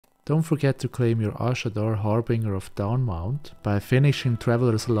Don't forget to claim your Ashadar Harbinger of Dawn Mount by finishing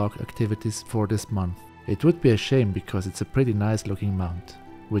Traveler's Log activities for this month. It would be a shame because it's a pretty nice looking mount,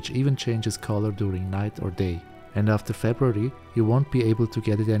 which even changes color during night or day. And after February, you won't be able to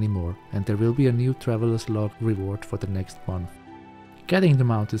get it anymore, and there will be a new Traveler's Log reward for the next month. Getting the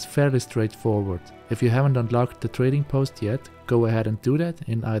mount is fairly straightforward. If you haven't unlocked the trading post yet, go ahead and do that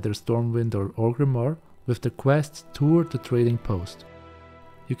in either Stormwind or Orgrimmar with the quest Tour the Trading Post.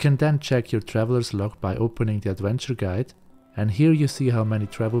 You can then check your Traveler's Log by opening the adventure guide, and here you see how many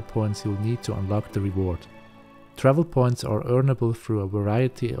travel points you'll need to unlock the reward. Travel points are earnable through a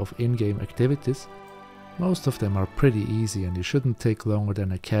variety of in-game activities. Most of them are pretty easy and you shouldn't take longer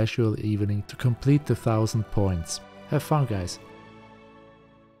than a casual evening to complete the 1000 points. Have fun guys!